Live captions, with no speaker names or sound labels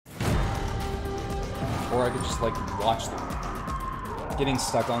Or I could just, like, watch them. Getting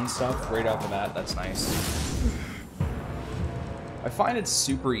stuck on stuff right off the bat, that's nice. I find it's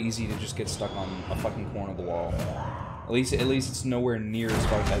super easy to just get stuck on a fucking corner of the wall. At least it's nowhere near as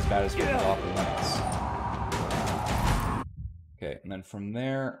bad as fucking Doc Linux. Okay, and then from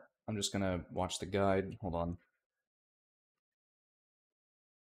there, I'm just gonna watch the guide. Hold on.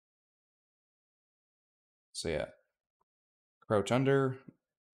 So yeah. Crouch under,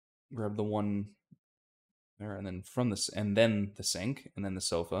 grab the one there, and then from this, and then the sink, and then the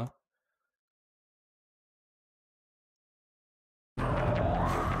sofa.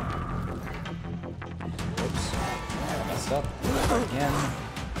 Whoops. I messed up. Again.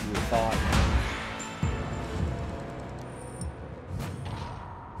 You would have thought.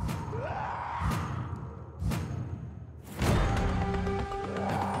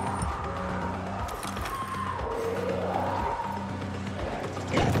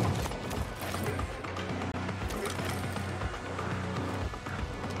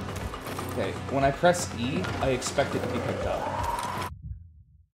 Okay, when I press E, I expect it to be picked up.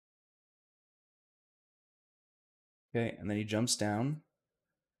 Okay, and then he jumps down.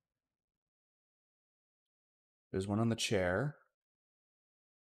 There's one on the chair.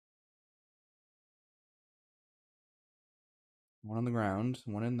 One on the ground,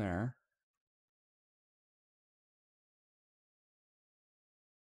 one in there.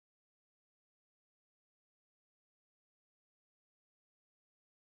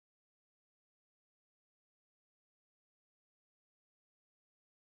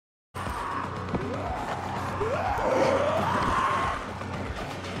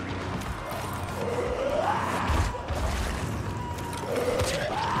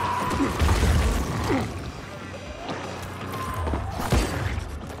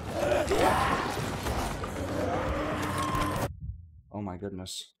 Oh my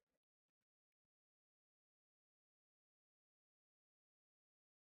goodness.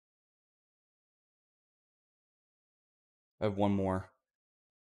 I have one more.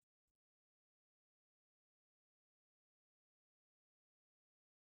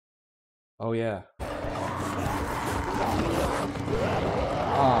 Oh yeah. Oh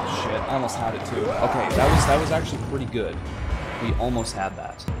shit, I almost had it too. Okay, that was actually pretty good. We almost had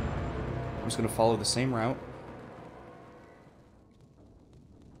that. I'm just gonna follow the same route.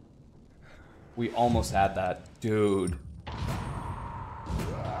 We almost had that. Dude.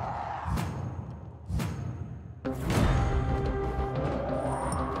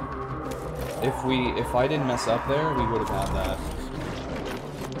 If I didn't mess up there, we would have had that.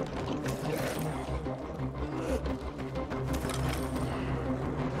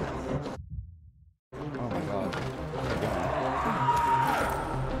 Oh my god.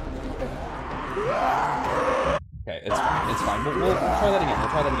 Okay, it's fine. We'll try that again. We'll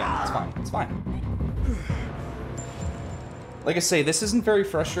try that again. It's fine. It's fine. Like I say, this isn't very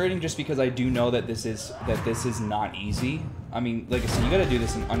frustrating just because I do know that this is not easy. I mean, like I said, you gotta do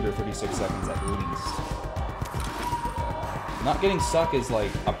this in under 36 seconds at least. Not getting stuck is like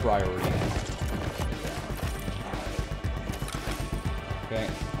a priority. Okay.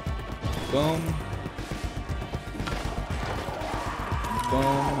 Boom.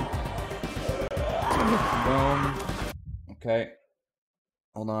 Boom. Boom. Okay.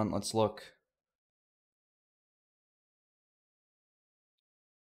 Hold on, let's look.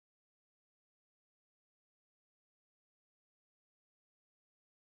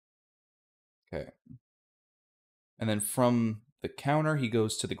 Okay. And then from the counter, he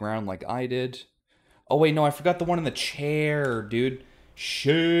goes to the ground like I did. Oh, wait, no, I forgot the one in the chair, dude.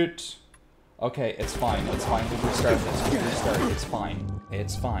 Shit. Okay, it's fine. It's fine. We'll restart this. We'll restart. It's fine.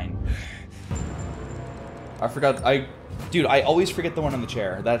 It's fine. I forgot. Dude, I always forget the one on the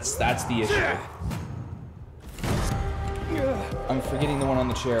chair. That's the issue. I'm forgetting the one on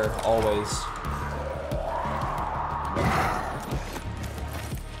the chair, always.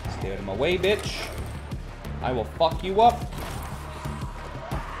 Stay out of my way, bitch. I will fuck you up.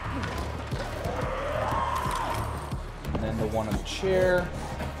 And then the one on the chair.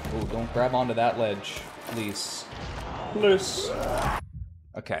 Oh, don't grab onto that ledge, please. Please.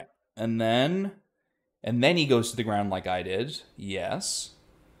 Okay. And then he goes to the ground like I did. Yes.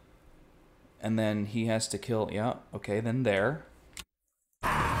 And then he has to kill, yeah, okay, then there.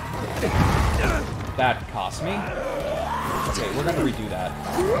 That cost me. Okay, we're gonna redo that.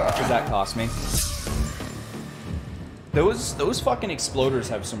 Because that cost me. Those fucking exploders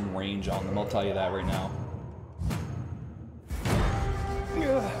have some range on them, I'll tell you that right now.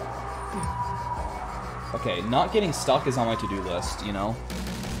 Okay, not getting stuck is on my to-do list, you know?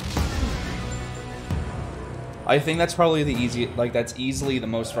 I think that's probably the that's easily the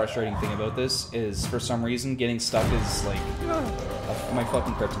most frustrating thing about this, is for some reason getting stuck is like my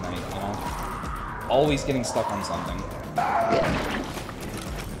fucking kryptonite, you know? Always getting stuck on something.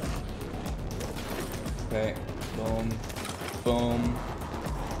 Okay, boom, boom,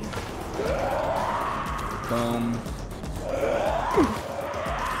 boom.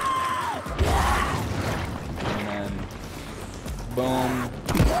 And then, boom.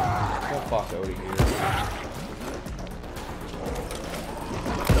 Get the fuck out of here.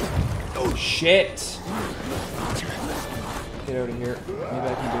 Oh, shit! Get out of here. Maybe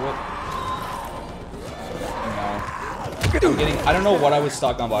I can do it. No. I'm getting... I don't know what I was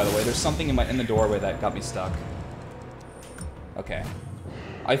stuck on, by the way. There's something in the doorway that got me stuck. Okay.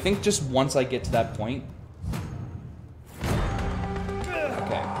 I think just once I get to that point...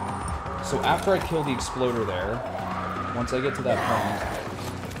 Okay. So after I kill the exploder there, once I get to that point...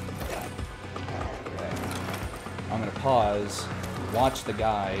 Okay. I'm gonna pause, watch the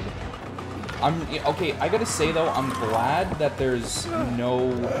guide... Okay, I gotta say though, I'm glad that there's no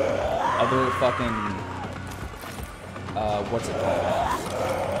other fucking, what's it called?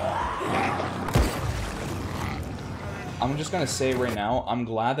 I'm just gonna say right now, I'm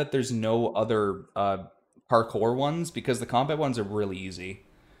glad that there's no other, parkour ones, because the combat ones are really easy.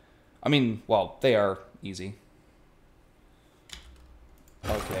 I mean, well, they are easy.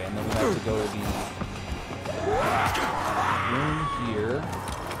 Okay, and then we have to go to the room here.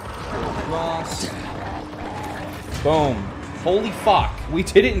 Across. Boom. Holy fuck. We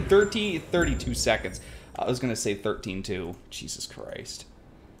did it in 32 seconds. I was gonna say 13 too. Jesus Christ.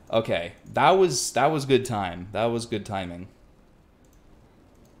 Okay. That was good time. That was good timing.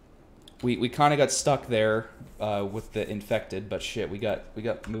 We kind of got stuck there with the infected, but shit, we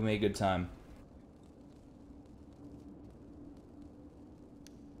made good time.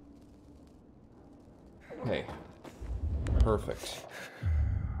 Okay. Perfect.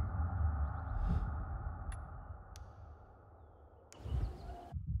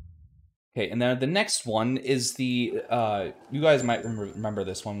 Okay, and then the next one is the, you guys might remember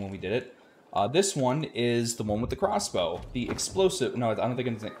this one when we did it. This one is the one with the crossbow. The explosive, no, I don't think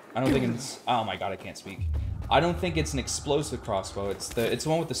it's, oh my god, I can't speak. I don't think it's an explosive crossbow, it's the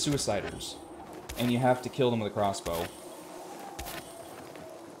one with the suiciders. And you have to kill them with a crossbow.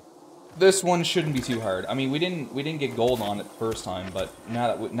 This one shouldn't be too hard. I mean, we didn't get gold on it the first time, but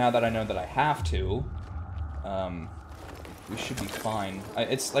now that I know that I have to, we should be fine.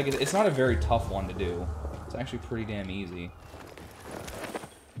 It's not a very tough one to do. It's actually pretty damn easy.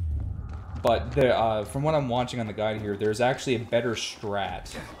 But from what I'm watching on the guide here, there's actually a better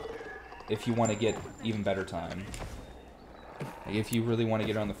strat if you want to get even better time. Like if you really want to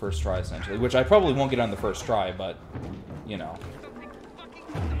get it on the first try, essentially. Which I probably won't get on the first try, but, you know.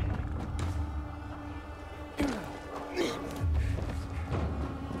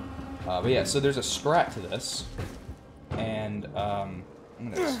 But yeah, so there's a strat to this. And,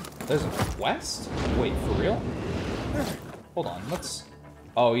 there's a quest? Wait, for real? Hold on, let's...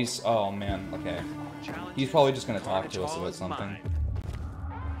 Oh, oh man, okay. He's probably just gonna talk to us about something.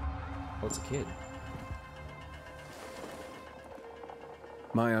 Oh, it's a kid.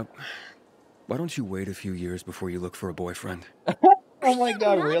 Maya, why don't you wait a few years before you look for a boyfriend? Oh my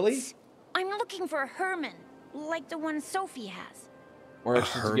god, really? I'm looking for a Herman, like the one Sophie has. Or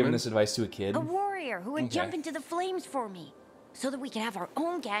she's giving this advice to a kid? A warrior who would jump into the flames for me, so that we could have our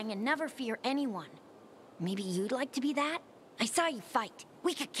own gang and never fear anyone. Maybe you'd like to be that? I saw you fight.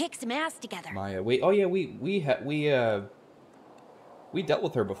 We could kick some ass together. Maya, wait. Oh yeah, we dealt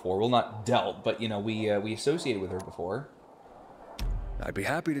with her before. Well, not dealt, but you know, we associated with her before. I'd be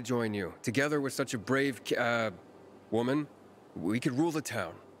happy to join you. Together with such a brave woman, we could rule the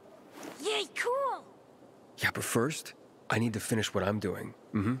town. Yay, cool! Yeah, but first, I need to finish what I'm doing.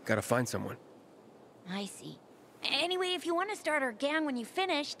 Gotta find someone. I see. Anyway, if you want to start our gang when you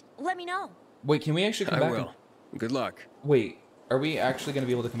finished, let me know. Wait, can we actually come back? I will. Good luck. Wait, are we actually going to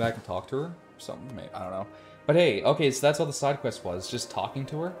be able to come back and talk to her? Something, maybe, I don't know. But hey, okay, so that's all the side quest was, just talking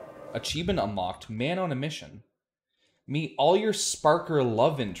to her. Achievement unlocked, man on a mission. Meet all your Sparker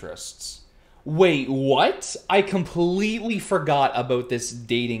love interests. Wait, what? I completely forgot about this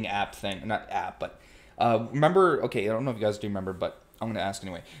dating app thing. Not app, but... remember... Okay, I don't know if you guys do remember, but I'm going to ask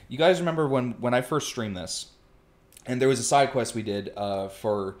anyway. You guys remember when I first streamed this, and there was a side quest we did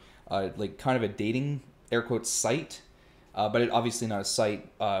for, like, kind of a dating, air quotes, site? But it obviously not a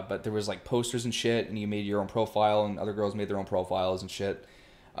site, but there was, like, posters and shit, and you made your own profile, and other girls made their own profiles and shit.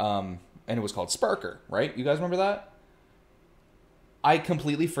 And it was called Sparker, right? You guys remember that? I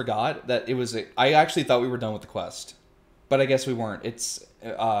completely forgot that it was I actually thought we were done with the quest. but I guess we weren't. It's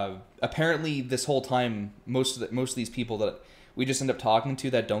apparently this whole time, most of these people that we just end up talking to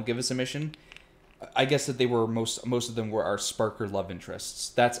that don't give us a mission, I guess that they were most of them were our Sparker love interests.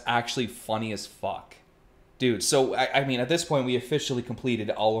 That's actually funny as fuck, dude. So I mean, at this point, we officially completed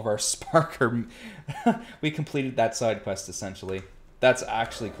all of our Sparker. We completed that side quest essentially. That's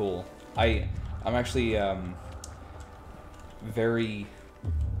actually cool. I'm actually very.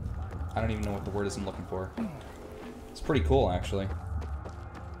 I don't even know what the word is I'm looking for. It's pretty cool, actually.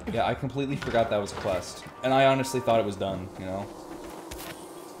 Yeah, I completely forgot that was a quest. And I honestly thought it was done, you know?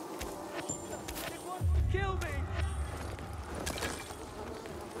 Kill me.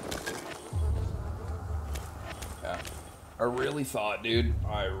 Yeah. I really thought, dude.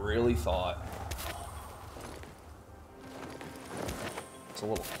 I really thought. It's a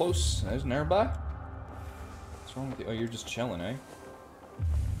little close, isn't everybody? What's wrong with you? Oh, you're just chilling, eh?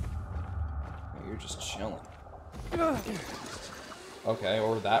 Oh, you're just chilling. Okay,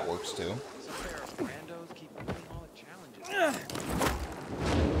 or that works too.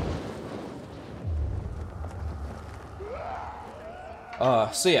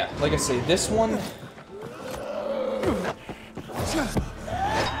 So yeah, like I say, this one...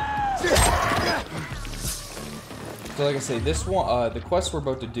 So like I say, this one, the quest we're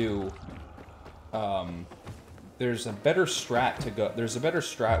about to do, there's a better strat to go, there's a better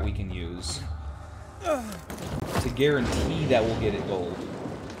strat we can use to guarantee that we'll get it gold.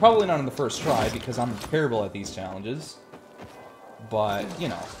 Probably not on the first try, because I'm terrible at these challenges. But, you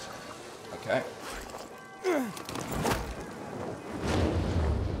know. Okay.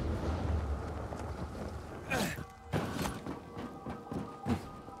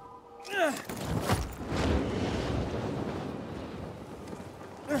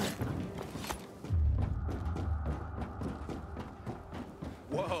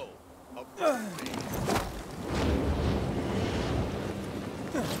 Whoa.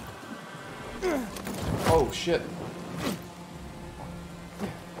 Oh, shit.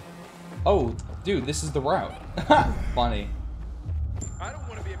 Oh, dude, this is the route. Funny. I don't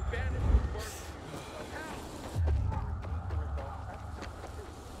want to be abandoned.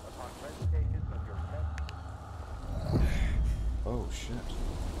 Oh, shit.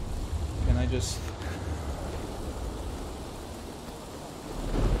 Can I just...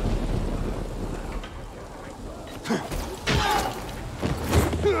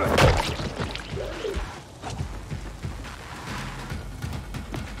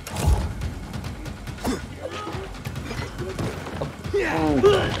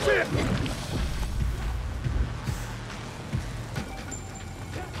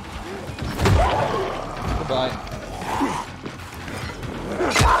 Goodbye.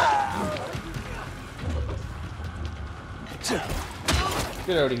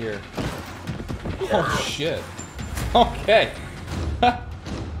 Get out of here. Oh, shit. Okay.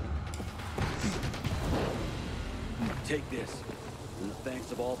 Take this, in the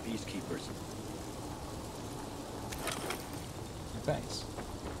thanks of all peacekeepers. Thanks.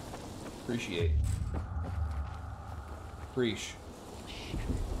 Appreciate. Preach.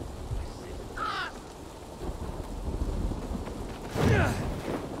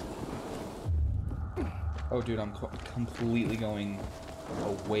 Oh, dude, I'm completely going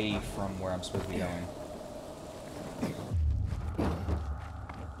away from where I'm supposed to be going.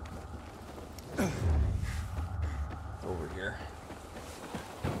 Over here.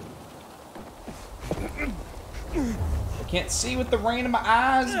 I can't see with the rain in my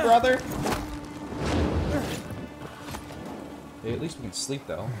eyes, brother. Hey, at least we can sleep,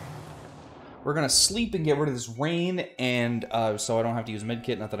 though. We're gonna sleep and get rid of this rain, and so I don't have to use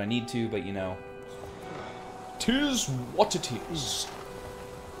medkit. Not that I need to, but you know. 'Tis what it is.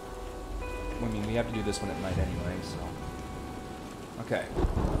 I mean, we have to do this one at night anyway, so. Okay.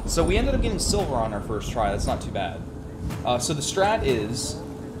 So we ended up getting silver on our first try. That's not too bad. So the strat is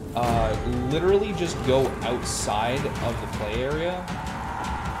literally just go outside of the play area.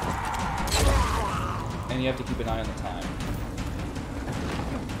 And you have to keep an eye on the time.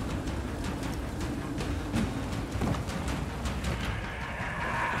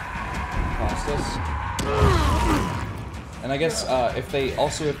 Cost us. And I guess if they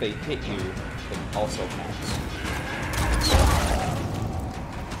hit you, it also counts.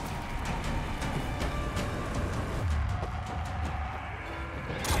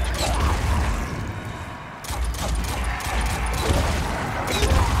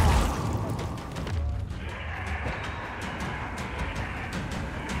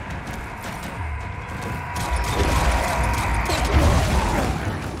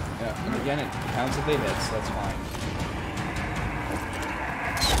 Yeah, and again, it counts if they hit, so that's fine.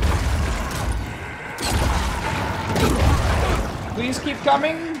 Please keep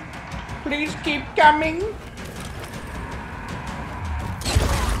coming. Please keep coming.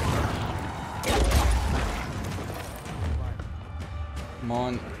 Come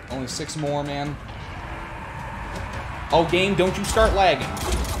on. Only 6 more, man. Oh, game, don't you start lagging.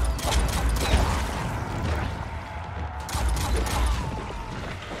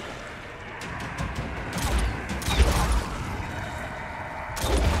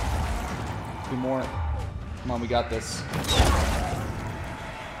 Two more. Come on, we got this.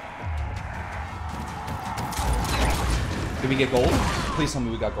 Did we get gold? Please tell me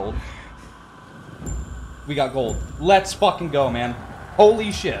we got gold. We got gold. Let's fucking go, man.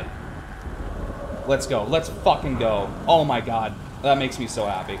 Holy shit. Let's go. Let's fucking go. Oh my god. That makes me so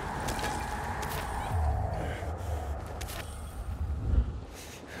happy.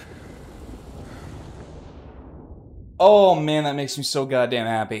 Oh man, that makes me so goddamn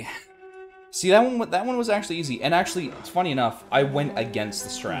happy. See, that one was actually easy. And actually, it's funny enough, I went against the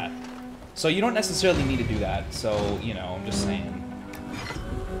strat. So you don't necessarily need to do that. So, you know, I'm just saying.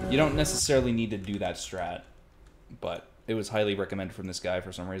 You don't necessarily need to do that strat. But it was highly recommended from this guy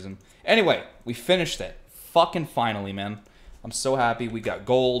for some reason. Anyway, we finished it. Fucking finally, man. I'm so happy. We got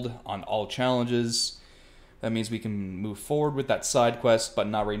gold on all challenges. That means we can move forward with that side quest, but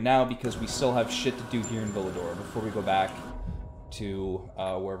not right now because we still have shit to do here in Villedor before we go back to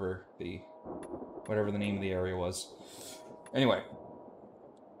wherever whatever the name of the area was. Anyway.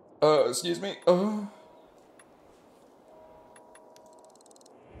 Excuse me. Okay.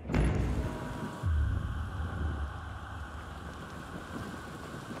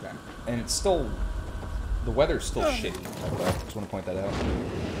 And it's still, the weather's still shitty. I just want to point that out.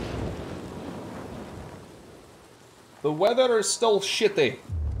 The weather is still shitty.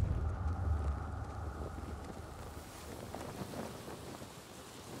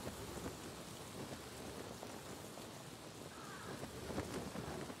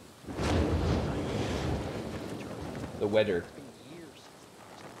 The weather.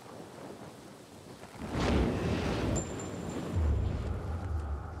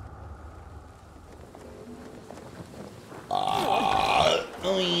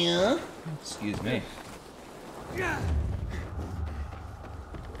 Oh yeah. Excuse me.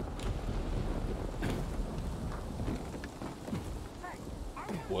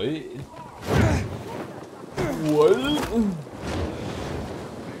 What? What?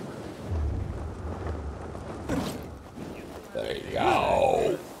 There you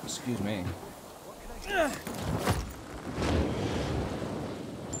go. Excuse me.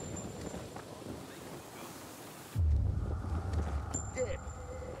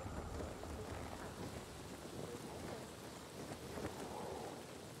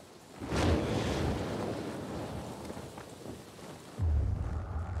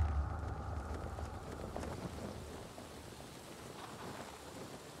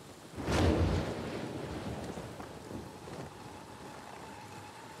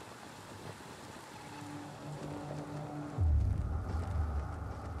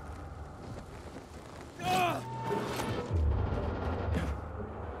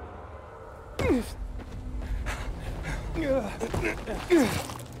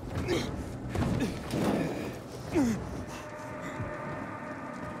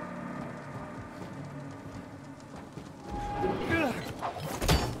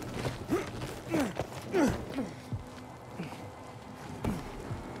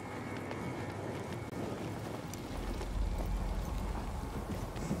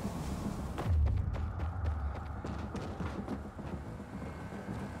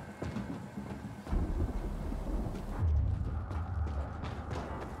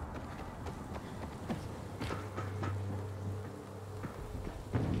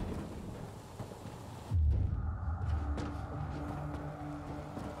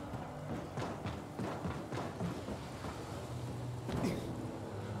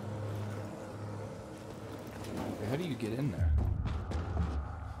 How do you get in there?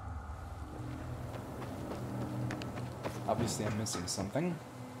 Obviously, I'm missing something.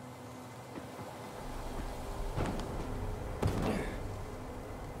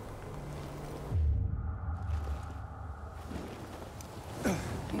 Can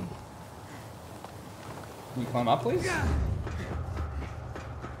you climb up, please?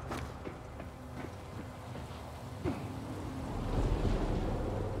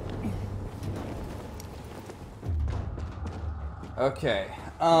 Okay,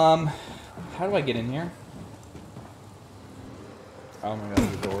 how do I get in here? Oh my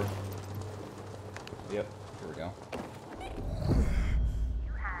god, the door. Yep, here we go.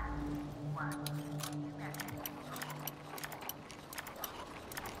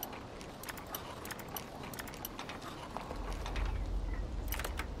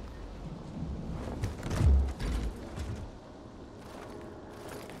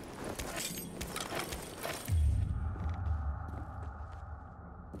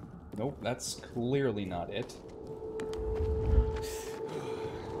 Nope, that's clearly not it.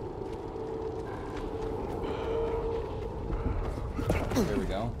 There we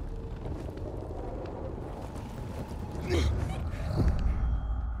go.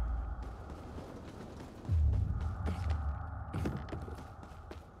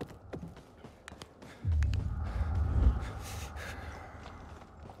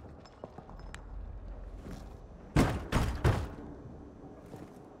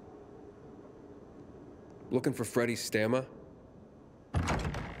 Looking for Freddy Stamma?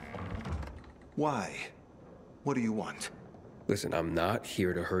 Why? What do you want? Listen, I'm not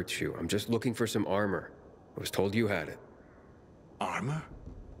here to hurt you. I'm just looking for some armor. I was told you had it. Armor?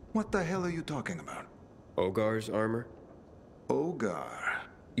 What the hell are you talking about? Ogar's armor? Ogar.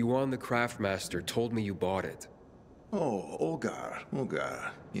 Yuan the Craftmaster told me you bought it. Oh, Ogar.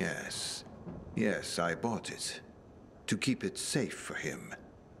 Ogar. Yes. Yes, I bought it. To keep it safe for him.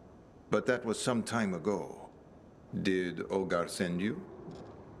 But that was some time ago. Did Ogar send you?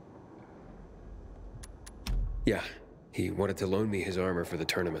 Yeah, he wanted to loan me his armor for the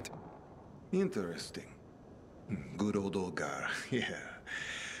tournament. Interesting. Good old Ogar, yeah.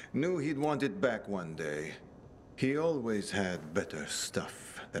 Knew he'd want it back one day. He always had better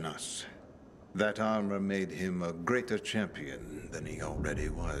stuff than us. That armor made him a greater champion than he already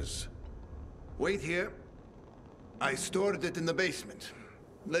was. Wait here. I stored it in the basement.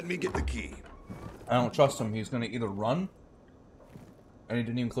 Let me get the key. I don't trust him. He's gonna either run, and he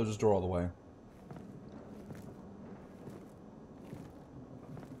didn't even close his door all the way.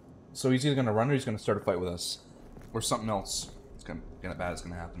 So he's either gonna run or he's gonna start a fight with us, or something else. It's gonna bad is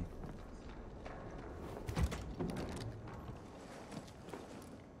gonna happen.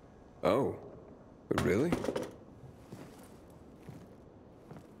 Oh, really?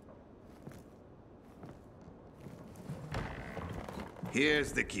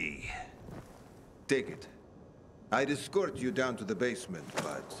 Here's the key. Take it. I'd escort you down to the basement,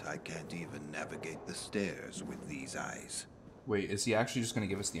 but I can't even navigate the stairs with these eyes. Wait, is he actually just gonna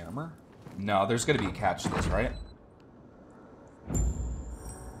give us the armor? No, there's gonna be a catch to this, right?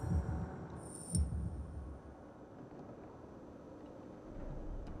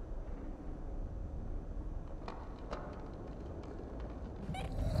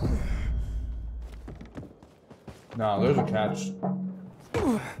 No, there's a catch.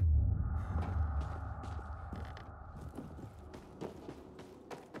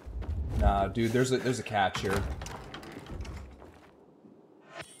 Nah, dude, there's a catch here.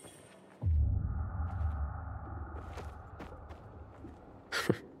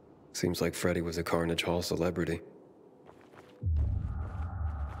 Seems like Freddy was a Carnage Hall celebrity.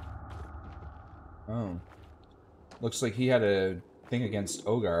 Oh. Looks like he had a thing against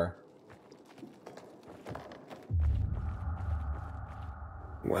Ogar.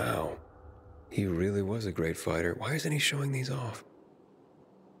 Wow. He really was a great fighter. Why isn't he showing these off?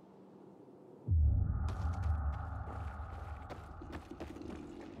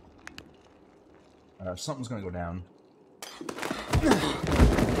 Something's gonna go down.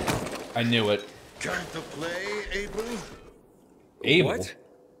 I knew it. Time to play, Abel? Abel? What?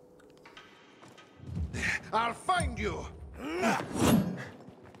 I'll find you!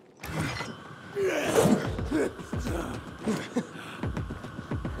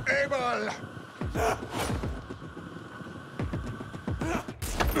 Abel!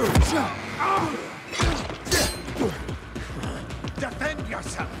 Defend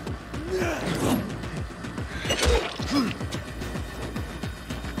yourself!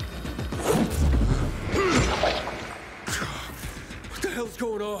 What the hell's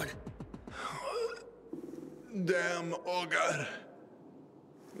going on? Damn Ogar.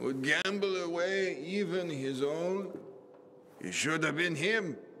 Would gamble away even his own? It should have been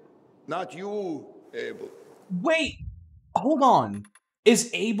him, not you, Abel. Wait! Hold on. Is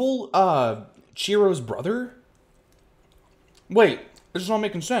Abel, Chiro's brother? Wait, this is not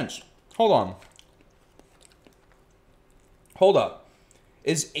making sense. Hold on. Hold up.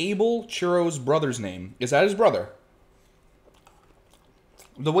 Is Abel Chiro's brother's name? Is that his brother?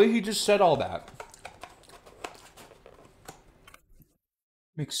 The way he just said all that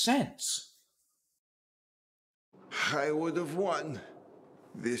makes sense. I would have won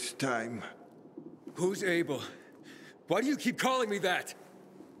this time. Who's Abel? Why do you keep calling me that?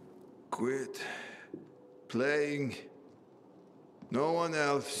 Quit playing. No one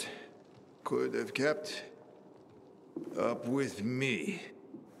else could have kept up with me.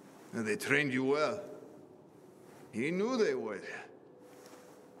 And they trained you well. He knew they would.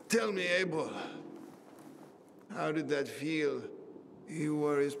 Tell me, Abel, how did that feel? You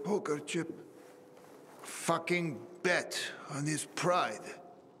were his poker chip. Fucking bet on his pride.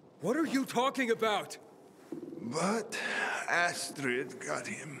 What are you talking about? But Astrid got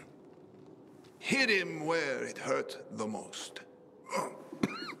him. Hit him where it hurt the most.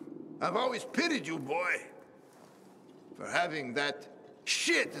 I've always pitied you, boy, for having that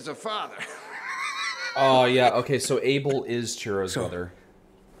shit as a father. Oh, yeah, okay, so Abel is Chiro's brother.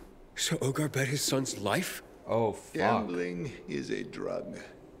 So Ogar bet his son's life? Oh, fuck. Gambling is a drug.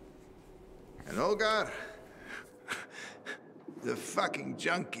 And Ogar, the fucking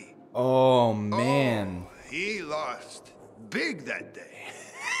junkie. Oh, man. Oh, he lost big that day.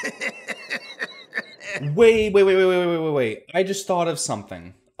 Wait. I just thought of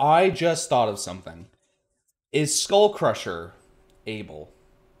something. Is Skull Crusher Abel?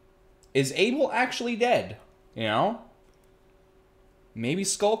 Is Abel actually dead? You know? Maybe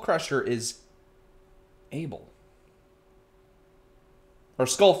Skull Crusher is Abel. Or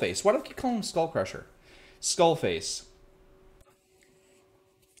Skullface. Why do I keep calling him Skull Crusher? Skullface.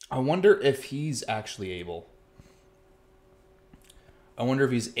 I wonder if he's actually Abel. I wonder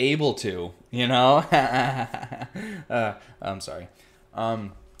if he's able to, you know? I'm sorry.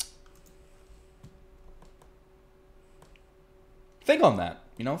 Think on that,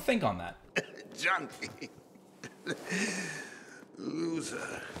 you know? Think on that. Junkie.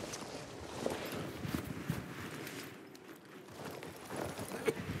 Loser.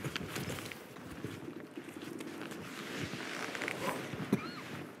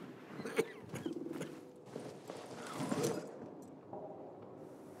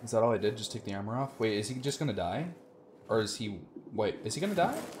 Is that all I did? Just take the armor off? Wait, is he just gonna die? Or is he... Wait, is he gonna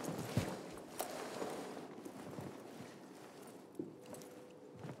die?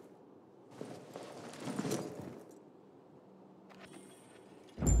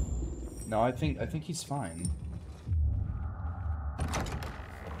 No, I think he's fine.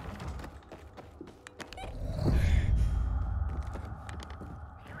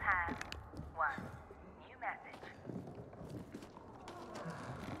 You have one new message.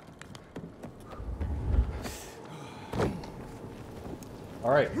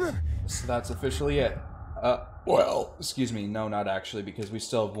 Alright, so that's officially it. Well, excuse me, no, not actually, because we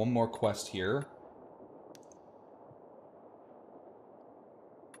still have one more quest here.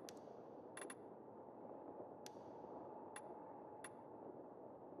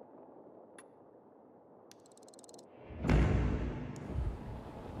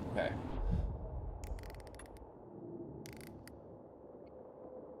 Okay.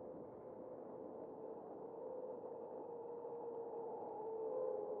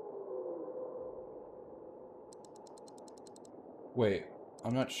 Wait,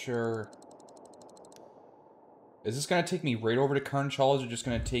 I'm not sure. Is this gonna take me right over to Karn Chal, or is it just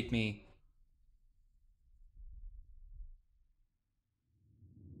gonna take me...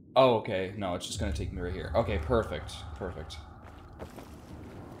 Oh, okay. No, it's just gonna take me right here. Okay, perfect. Perfect.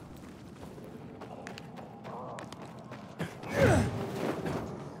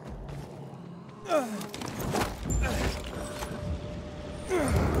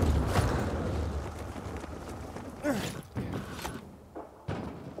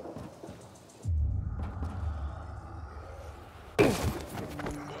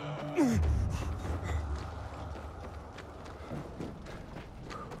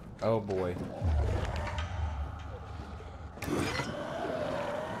 Oh boy.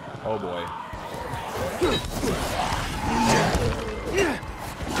 Oh boy.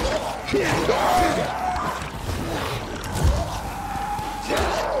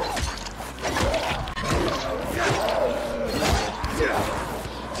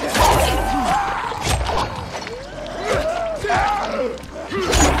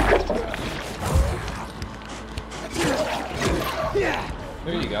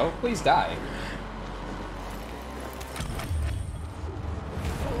 There you go. Please die.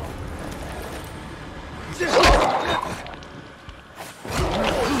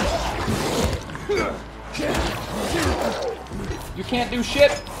 You can't do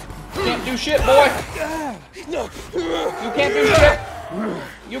shit. You can't do shit, boy. You can't do shit.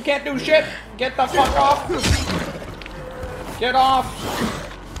 You can't do shit. Get the fuck off. Get off.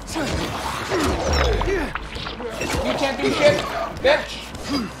 You can't do shit, bitch.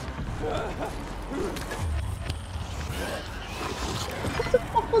 What the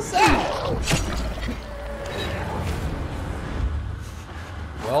fuck was that?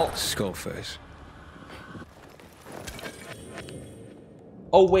 Well, Skullface.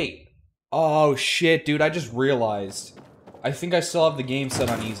 oh wait. Oh shit, dude, I just realized. I think I still have the game set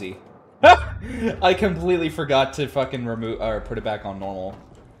on easy. I completely forgot to fucking remove or put it back on normal.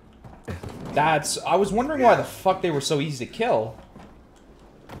 I was wondering why the fuck they were so easy to kill.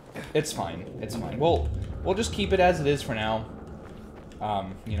 It's fine. It's fine. We'll just keep it as it is for now.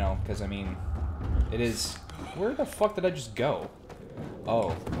 You know, because I mean, it is... Where the fuck did I just go?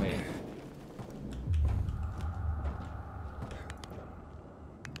 Oh, wait.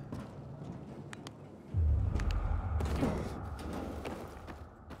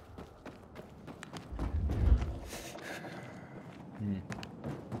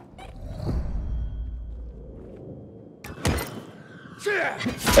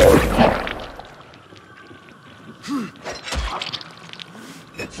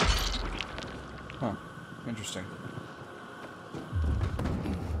 Huh. Interesting.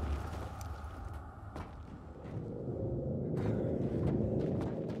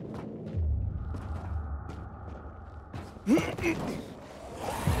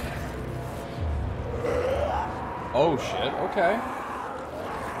 Oh shit, okay.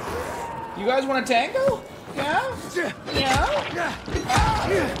 You guys want a tango? Yeah? Yeah?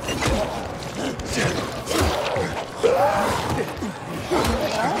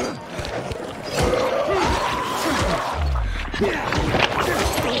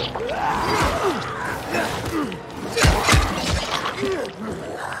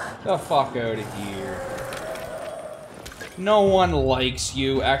 The fuck out of here. No one likes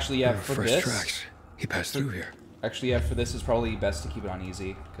you. Actually, yeah, for Fresh this... tracks. He passed through here. Actually, yeah, for this, it's probably best to keep it on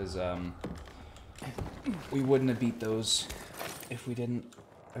easy, because, we wouldn't have beat those if we didn't...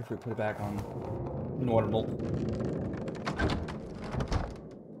 If we put it back on normal.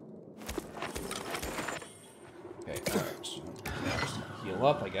 Okay, just heal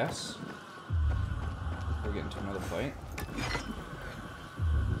up, I guess. We're getting to another fight.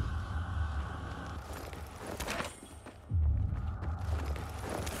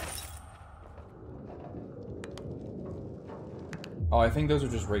 Oh, I think those are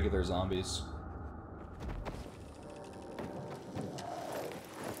just regular zombies.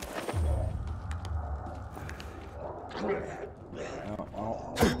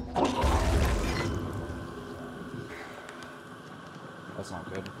 Oh. That's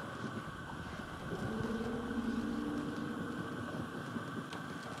not good.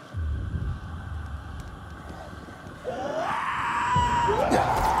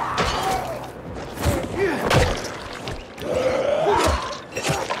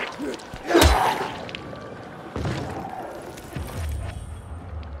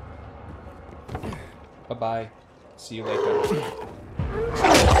 Bye-bye. See you later.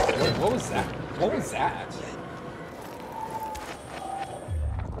 What was that? What was that?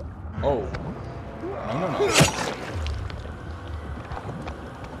 Oh. No.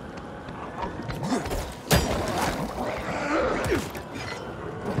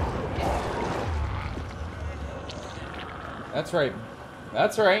 That's right.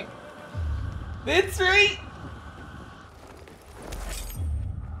 That's right. That's right!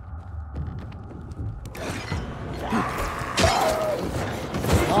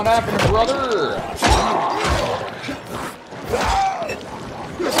 Not happening, brother!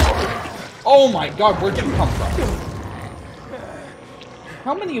 Oh my god, where'd you come from?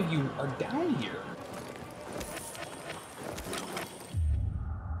 How many of you are down here?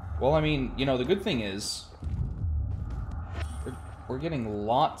 Well, I mean, you know, the good thing is... We're getting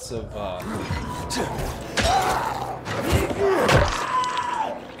lots of,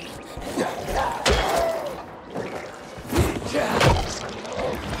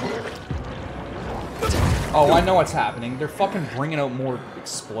 Oh, I know what's happening. They're fucking bringing out more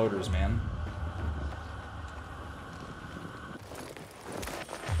exploders, man.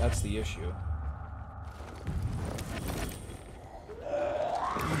 That's the issue.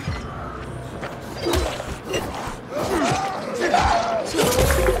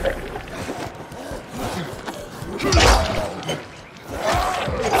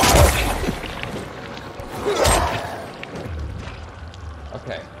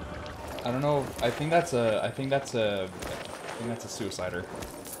 Okay. I don't know. I think that's a suicider.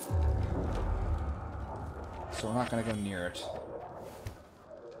 So we're not gonna go near it.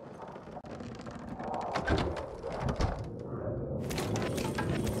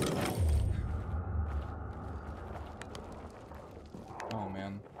 Oh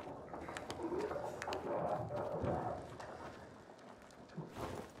man.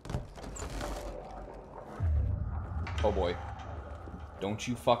 Oh boy. Don't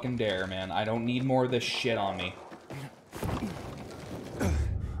you fucking dare, man. I don't need more of this shit on me.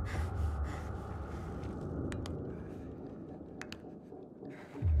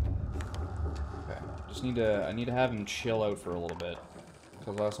 Okay. I need to have him chill out for a little bit.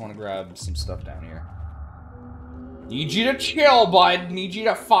 Because I also want to grab some stuff down here. Need you to chill, bud. Need you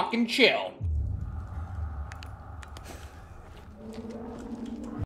to fucking chill.